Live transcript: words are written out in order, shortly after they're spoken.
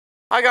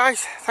Hi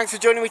guys, thanks for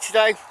joining me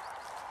today.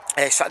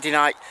 Saturday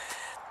night,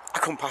 I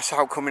couldn't pass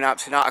out coming out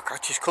tonight. I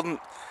just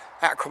couldn't.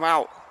 I had to come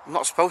out. I'm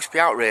not supposed to be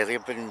out really.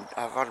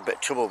 I've had a bit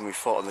of trouble with my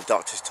foot and the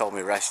doctors told me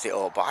to rest it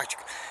up, but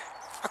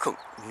I couldn't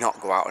not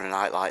go out on a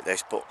night like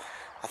this. But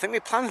I think my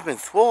plan's been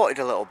thwarted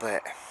a little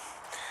bit.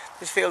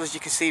 This field, as you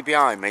can see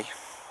behind me,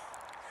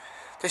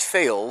 this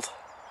field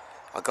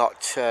I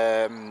got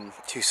 2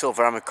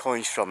 silver hammer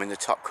coins from in the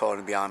top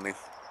corner behind me.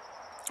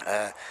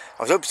 I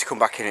was hoping to come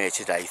back in here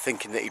today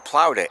thinking that he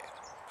ploughed it,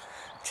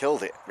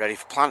 tilled it, ready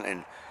for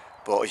planting,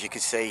 but as you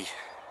can see,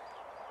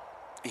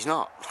 he's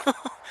not.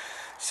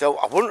 So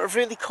I wouldn't have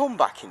really come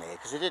back in here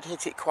because I did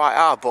hit it quite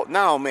hard, but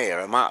now I'm here,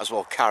 I might as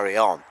well carry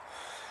on.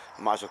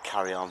 I might as well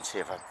carry on, see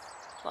if I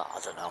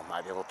don't know,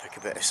 might be able to pick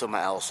a bit of something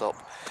else up.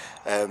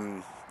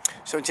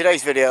 So in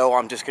today's video,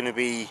 I'm going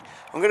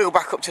to go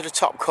back up to the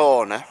top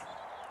corner,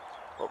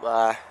 up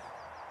there,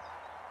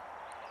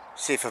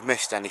 see if I've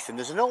missed anything.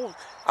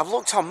 I've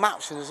looked on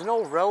maps and there's an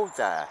old road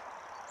there.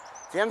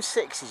 The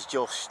M6 is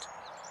just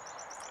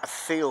a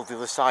field the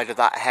other side of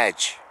that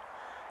hedge,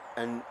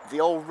 and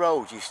the old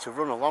road used to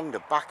run along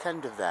the back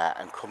end of there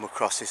and come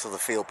across this other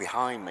field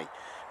behind me,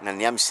 and then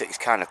the M6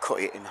 kind of cut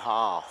it in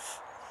half.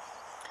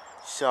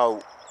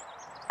 So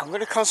I'm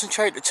going to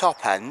concentrate the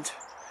top end.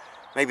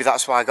 Maybe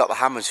that's why I got the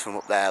hammers from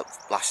up there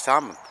last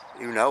time,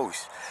 who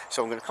knows.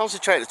 So I'm going to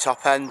concentrate the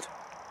top end,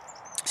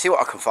 see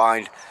what I can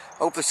find.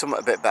 Hope there's something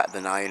a bit better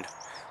than iron.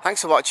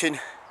 Thanks for watching.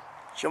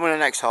 Jump on the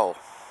next hole.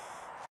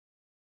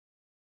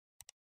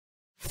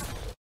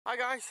 Hi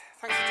guys,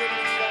 thanks for joining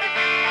me today.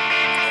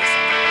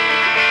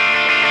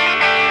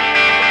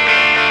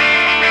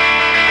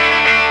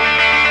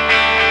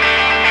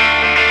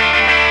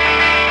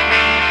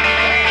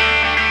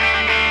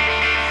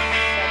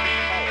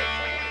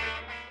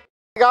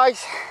 Hey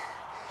guys,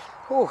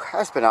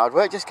 that's been hard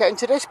work just getting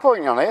to this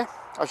point on here.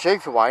 I'll show you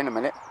for why in a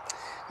minute.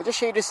 I'll just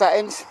show you the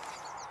settings.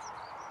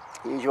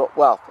 Usual,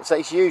 well,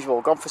 it's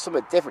usual, gone for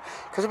something different.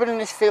 Because I've been in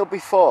this field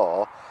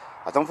before,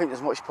 I don't think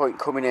there's much point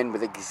coming in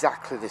with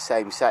exactly the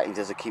same settings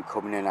as I keep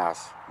coming in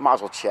as. Might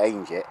as well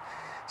change it,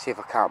 see if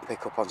I can't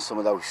pick up on some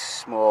of those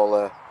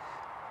smaller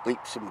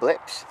bleeps and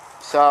blips.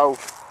 So,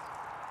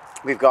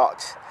 we've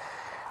got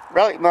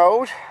relic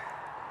mode,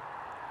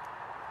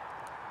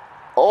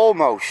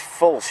 almost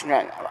full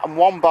strength. I'm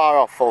 1 bar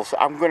off full, so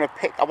I want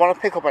to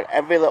pick up on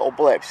every little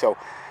blip, so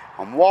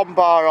I'm 1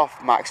 bar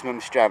off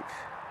maximum strength.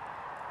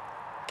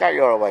 Garrett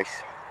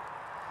Euro-Ace.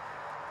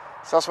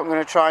 So that's what I'm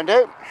going to try and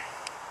do.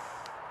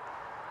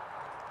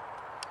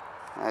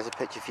 There's a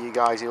picture for you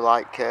guys who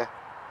like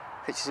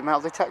pictures of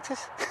metal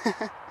detectors.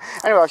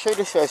 Anyway, I'll show you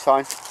this first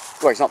find.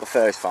 Well, it's not the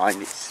first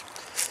find, it's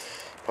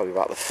probably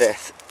about the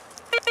 5th.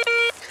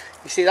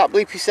 You see that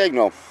bleepy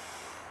signal?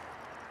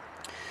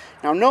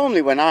 Now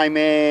normally when I'm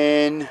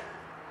in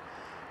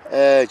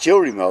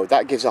jewellery mode,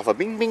 that gives off a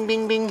bing bing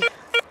bing bing.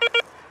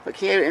 But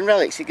here in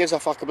relics it gives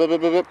off like a blah blah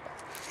blah blah.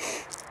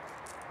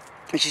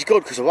 Which is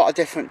good because I've got a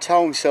different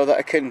tone so that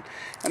I can,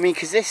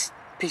 because this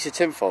piece of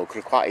tinfoil could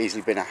have quite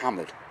easily been a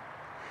hammered.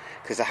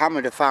 Because the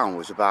hammered I found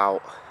was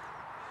about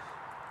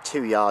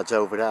 2 yards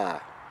over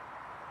there.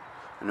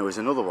 And there was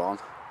another one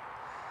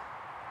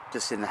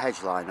just in the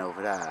hedge line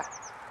over there.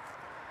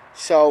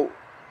 So,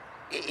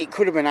 it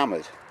could have been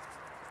hammered.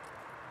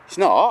 It's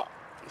not,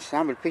 it's a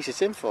hammered piece of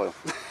tinfoil.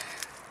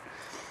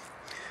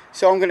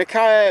 So I'm going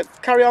to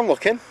carry on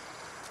looking.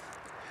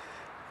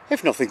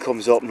 If nothing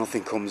comes up,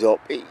 nothing comes up.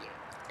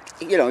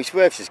 It's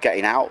worth just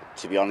getting out,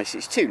 to be honest.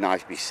 It's too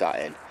nice to be sat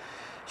in.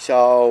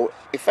 So,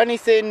 if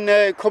anything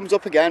comes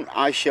up again,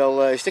 I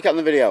shall stick it on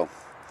the video.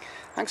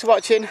 Thanks for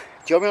watching.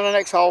 Join me on the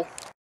next hole.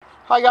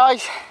 Hi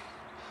guys.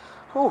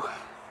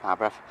 My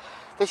breath.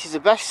 This is the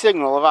best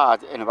signal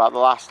I've had in about the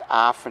last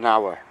half an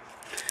hour.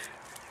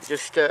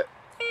 Just, so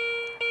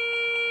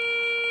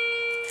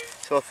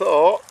I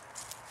thought,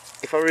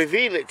 if I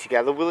reveal it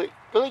together, will it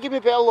give me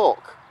a bit of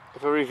luck?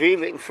 If I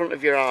reveal it in front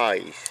of your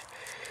eyes.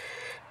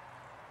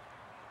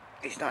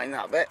 It's not in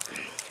that bit.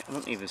 I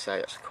wouldn't even say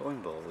it's a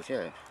coin ball, would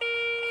you?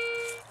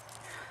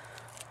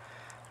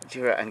 What do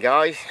you reckon,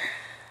 guys?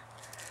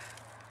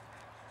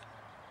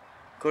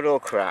 Good or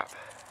crap?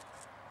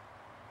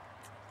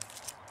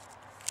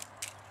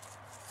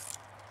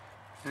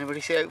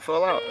 Anybody see it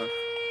fall out?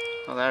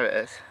 Oh, there it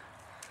is.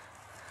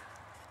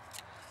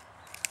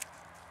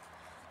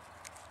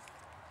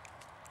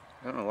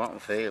 I don't know what I'm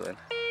feeling.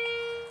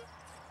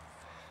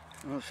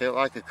 I don't feel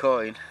like a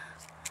coin.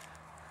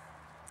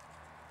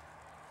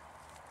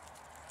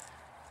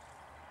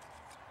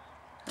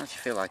 I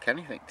actually feel like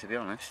anything, to be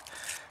honest.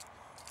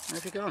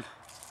 Where's he gone?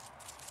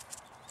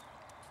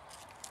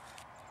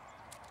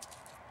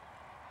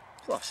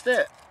 Lost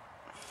it.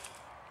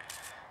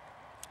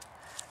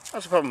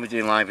 That's the problem with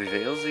doing live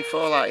reveals. They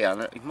fall out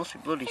here. It must be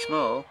bloody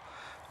small.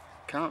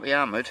 Can't be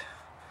hammered.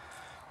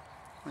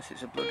 Unless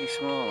it's a bloody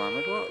small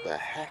hammered. What the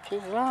heck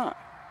is that?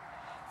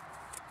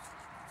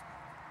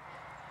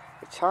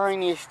 The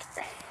tiniest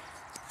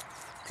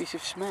piece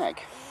of smeg.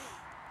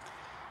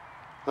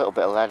 A little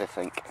bit of lead, I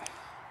think.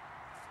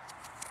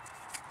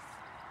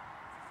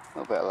 A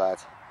little bit of lead.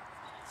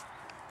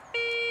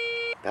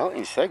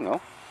 Belting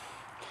signal.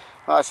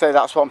 Like I say,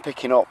 that's what I'm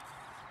picking up.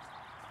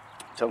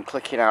 So I'm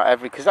clicking out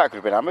every, because that could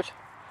have been hammered.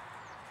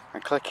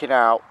 I'm clicking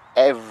out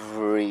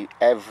every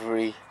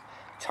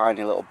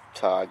tiny little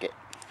target.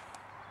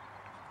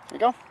 There you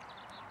go.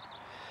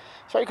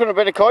 So you couldn't have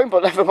been a coin,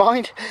 but never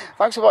mind.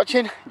 Thanks for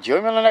watching.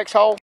 Join me on the next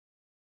hole.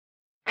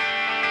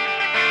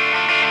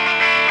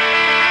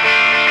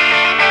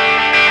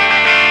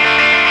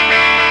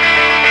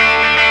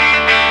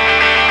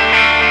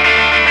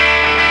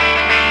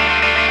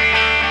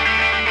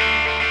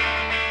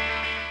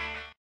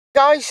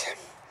 Guys,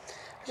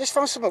 I just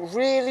found something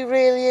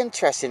really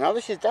interesting. Now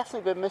this has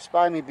definitely been missed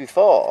by me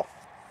before.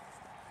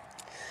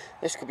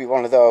 This could be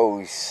one of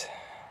those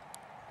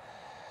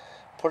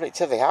put it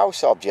to the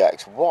house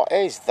objects. What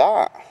is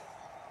that?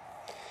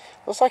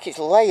 Looks like it's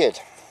layered.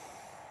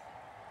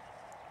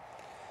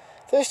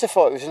 First I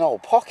thought it was an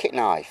old pocket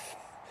knife.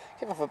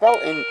 Give off a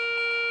belting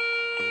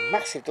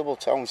massive double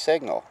tone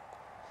signal.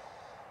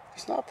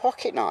 It's not a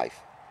pocket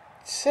knife.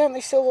 It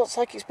certainly still looks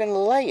like it's been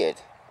layered.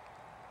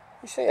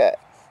 You see it?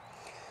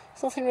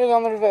 There's nothing really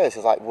on the reverse.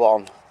 There's like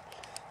one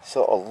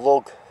sort of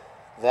lug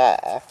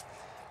there,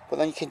 but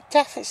then you can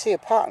definitely see a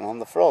pattern on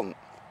the front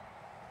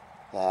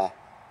there.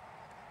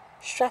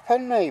 Strap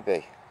end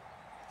maybe.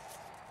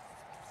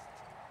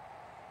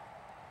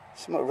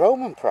 Something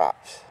Roman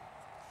perhaps.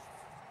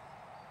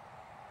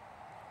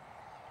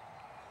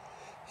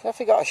 It's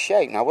definitely got a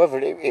shape. Now whether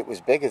it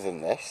was bigger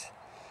than this,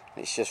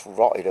 it's just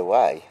rotted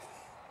away.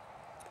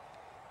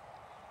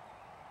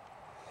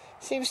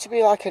 Seems to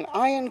be like an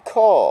iron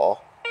core,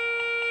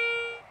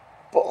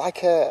 but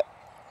like a,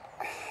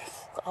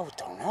 I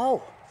don't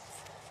know,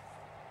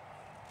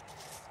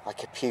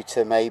 like a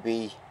pewter,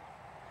 maybe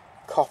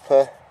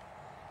copper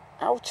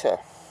outer.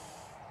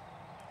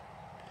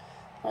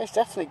 Well, it's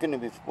definitely going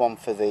to be one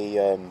for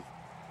the,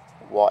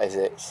 what is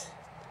it?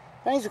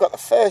 I think we've got the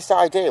first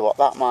idea what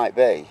that might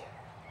be.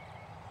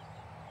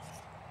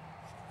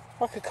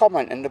 Like a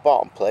comment in the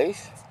bottom,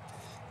 please.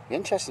 Be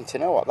interesting to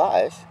know what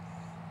that is.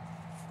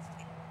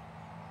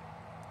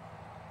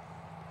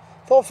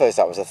 Thought first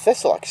that was a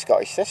thistle, like a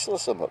Scottish thistle or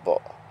something,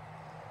 but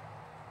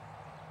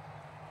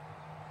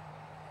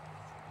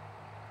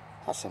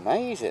that's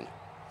amazing.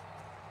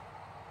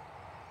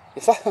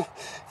 If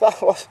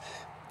that was,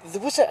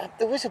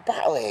 there was a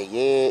battle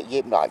here,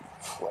 like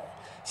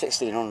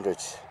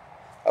 1600s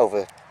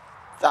over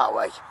that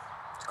way.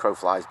 Crow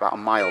flies about a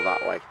mile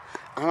that way,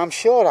 and I'm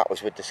sure that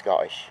was with the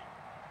Scottish.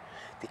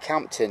 They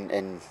camped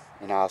in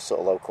our sort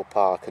of local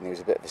park, and there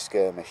was a bit of a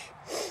skirmish.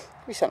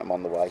 We sent them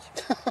on the way.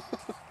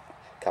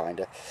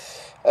 Kinda.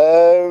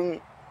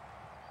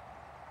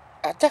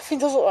 It definitely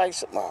does look like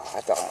something. Oh,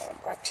 I don't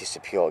know. It's just a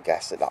pure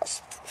guess that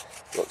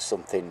looks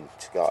something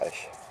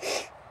Scottish.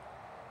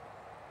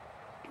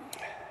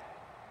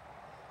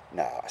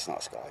 No, it's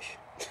not Scottish.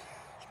 It's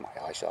my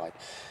eyesight.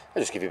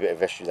 I'll just give you a bit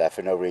of history there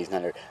for no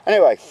reason.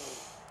 Anyway,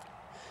 if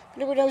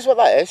anybody knows what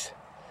that is,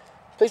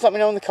 please let me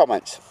know in the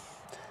comments.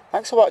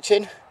 Thanks for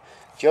watching.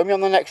 Join me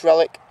on the next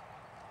relic.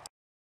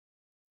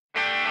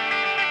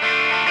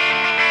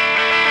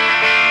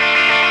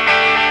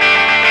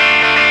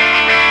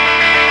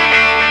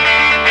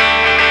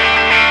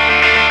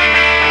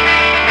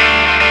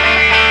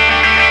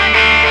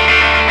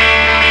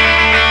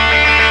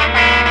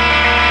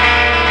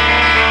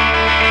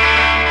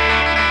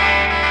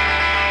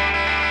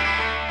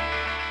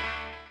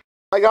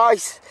 Hi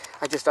guys,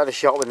 I just had a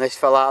shot when this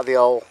fell out of the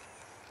hole.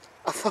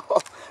 I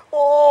thought,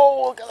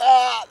 oh look at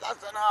that,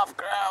 that's an half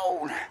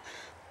crown.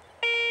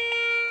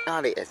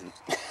 And it isn't.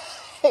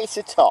 It's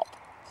a top.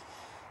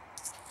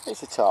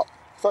 It's a top.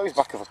 I thought it was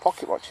back of a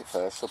pocket watch at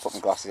first, so I put my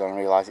glasses on and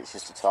realised it's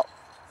just a top.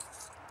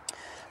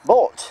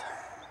 But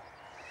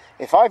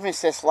if I'd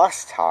missed this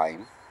last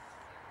time,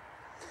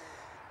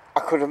 I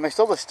could have missed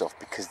other stuff,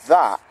 because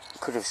that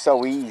could have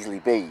so easily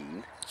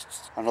been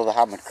another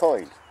hammered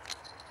coin.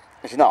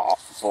 It's not,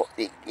 but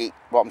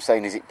what I'm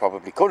saying is it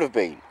probably could have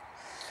been.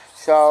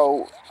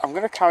 So I'm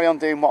going to carry on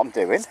doing what I'm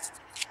doing. Just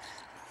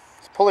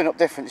pulling up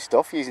different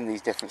stuff using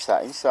these different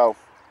settings. So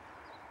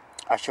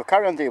I shall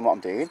carry on doing what I'm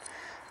doing,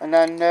 and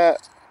then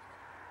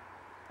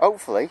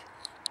hopefully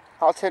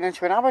I'll turn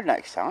into an hammered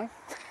next time.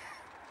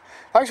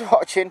 Thanks for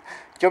watching.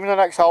 Join me on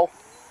the next hole.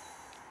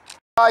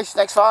 Guys,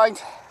 next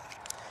find.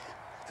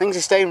 Things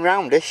are staying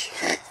roundish.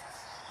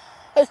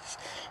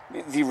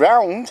 The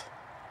round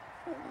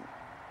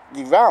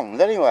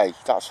anyway,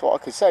 that's what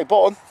I could say.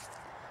 Button,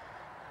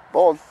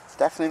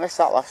 definitely missed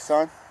that last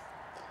time.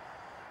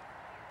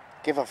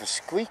 Give off a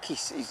squeaky,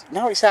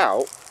 now it's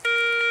out,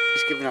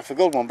 it's giving off a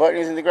good one, but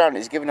it is in the ground,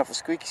 it's giving off a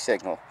squeaky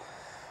signal.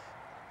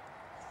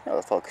 I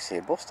thought I could see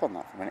a bust on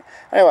that for a minute.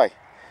 Anyway,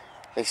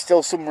 there's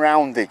still some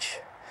roundage.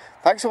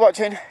 Thanks for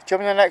watching, join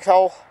me in the next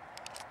hole.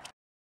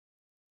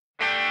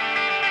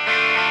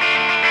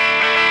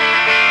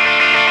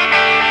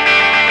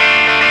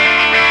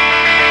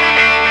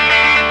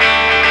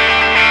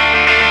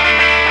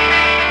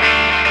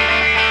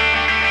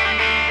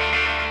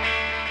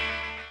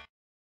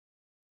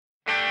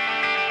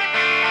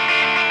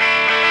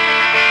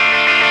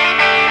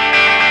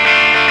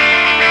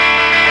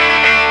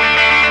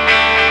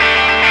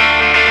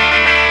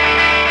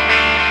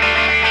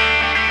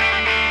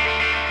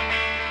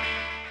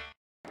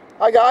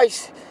 Hi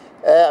guys,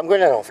 I'm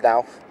going to head off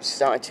now. It's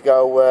starting to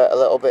go a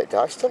little bit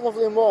dark. It's still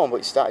lovely and warm, but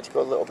it's starting to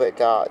go a little bit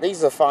dark. These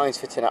are the finds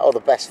for tonight, or the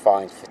best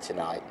finds for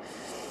tonight.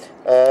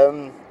 I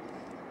mean,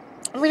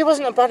 it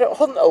wasn't a bad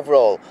hunt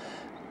overall.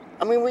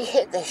 I mean, we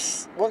hit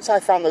this, once I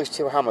found those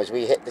 2 hammers,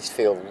 we hit this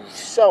field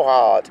so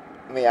hard,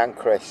 me and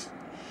Chris.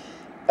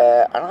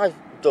 And I've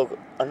dug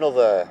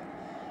another,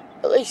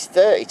 at least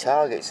 30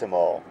 targets or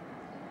more.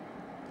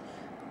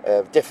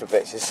 Different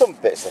bits. There's some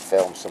bits I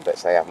filmed, some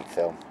bits I haven't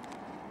filmed.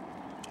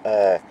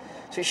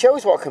 So it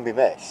shows what can be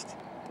missed.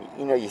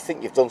 You know, you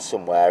think you've done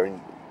somewhere, and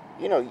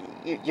you know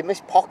you miss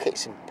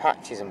pockets and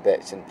patches and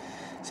bits, and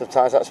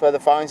sometimes that's where the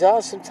finds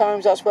are,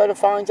 sometimes that's where the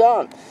finds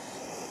aren't.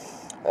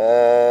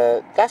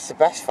 That's the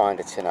best find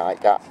of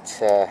tonight. That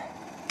there,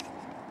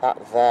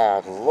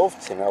 I'd love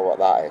to know what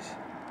that is.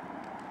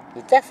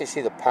 You definitely see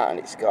the pattern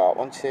it's got.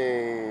 1,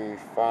 2,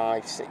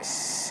 5, 6,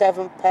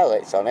 7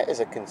 pellets on it, as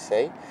I can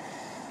see.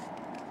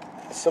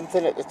 There's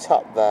something at the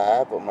top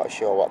there, but I'm not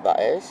sure what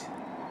that is.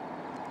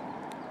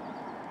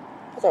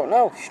 I don't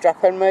know,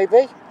 strap end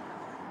maybe?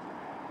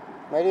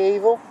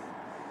 Medieval?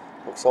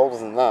 Looks older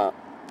than that.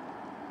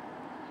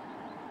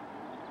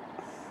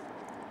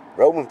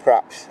 Roman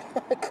perhaps.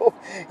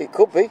 It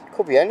could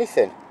be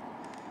anything.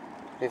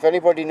 If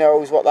anybody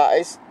knows what that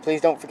is,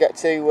 please don't forget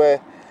to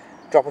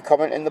drop a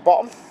comment in the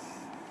bottom.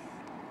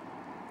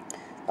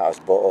 That was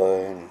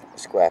button, a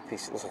square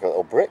piece, it looks like a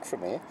little brick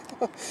from here.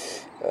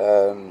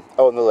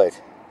 Oh, and the lid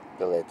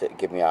that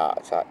gave me a heart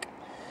attack.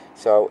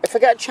 So if I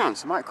get a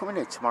chance, I might come in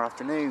here tomorrow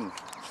afternoon.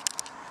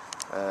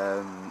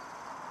 I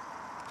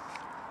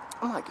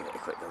might give it a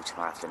quick go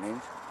tomorrow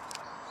afternoon.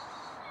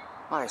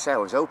 Like I say, I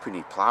was hoping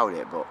he ploughed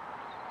it, but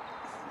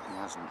he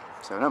hasn't.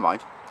 So never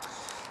mind.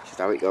 Just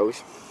how it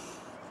goes.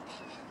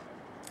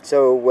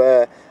 So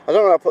I don't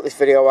know when I'll put this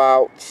video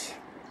out.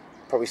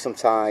 Probably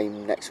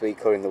sometime next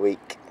week or in the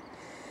week.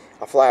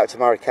 I'll fly out to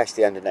Marrakesh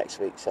the end of next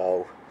week,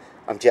 so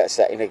I'm jet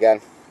setting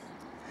again.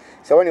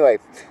 So anyway,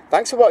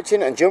 thanks for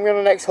watching and join me on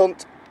the next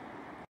hunt.